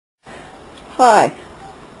Hi,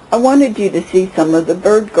 I wanted you to see some of the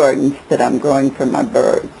bird gardens that I'm growing for my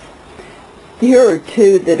birds. Here are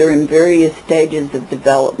two that are in various stages of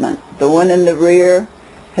development. The one in the rear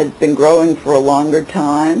has been growing for a longer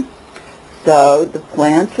time, so the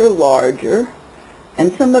plants are larger,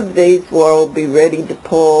 and some of these will be ready to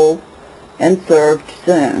pull and served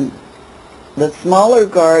soon. The smaller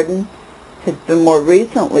garden has been more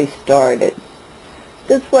recently started.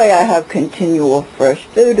 This way I have continual fresh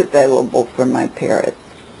food available for my parrots.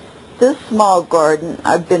 This small garden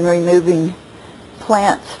I've been removing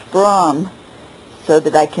plants from so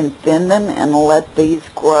that I can thin them and let these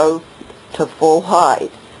grow to full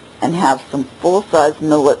height and have some full-size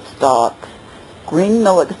millet stalks. Green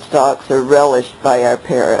millet stalks are relished by our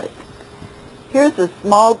parrots. Here's a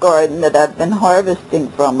small garden that I've been harvesting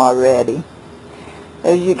from already.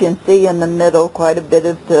 As you can see in the middle, quite a bit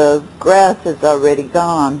of the grass is already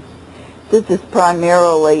gone. This is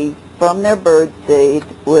primarily from their bird seed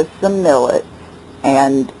with some millet,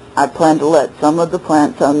 and I plan to let some of the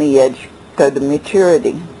plants on the edge go to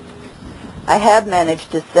maturity. I have managed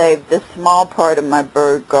to save this small part of my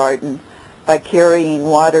bird garden by carrying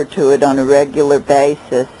water to it on a regular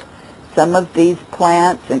basis. Some of these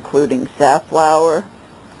plants, including safflower,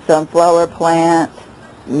 sunflower plants,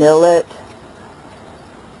 millet,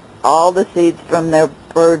 all the seeds from their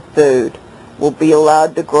bird food will be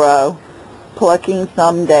allowed to grow, plucking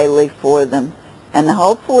some daily for them. And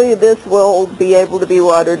hopefully this will be able to be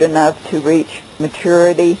watered enough to reach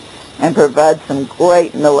maturity and provide some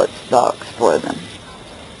great millet stalks for them.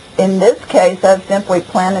 In this case, I've simply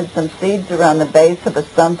planted some seeds around the base of a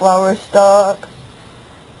sunflower stalk.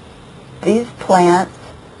 These plants,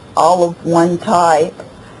 all of one type,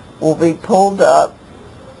 will be pulled up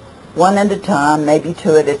one at a time, maybe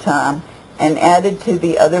two at a time, and added to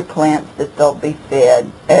the other plants that they'll be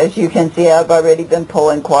fed. As you can see, I've already been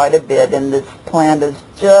pulling quite a bit, and this plant is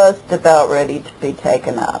just about ready to be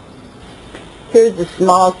taken up. Here's a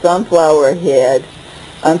small sunflower head.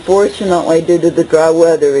 Unfortunately, due to the dry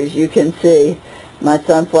weather, as you can see, my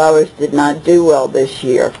sunflowers did not do well this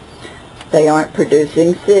year. They aren't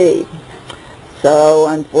producing seed. So,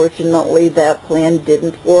 unfortunately, that plan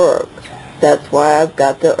didn't work. That's why I've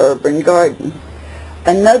got the urban garden.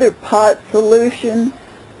 Another pot solution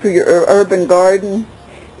for your urban garden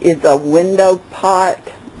is a window pot,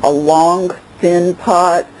 a long, thin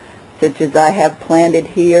pot, such as I have planted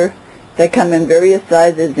here. They come in various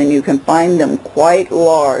sizes, and you can find them quite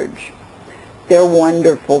large. They're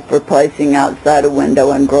wonderful for placing outside a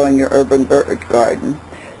window and growing your urban bird garden.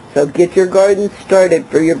 So get your garden started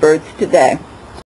for your birds today.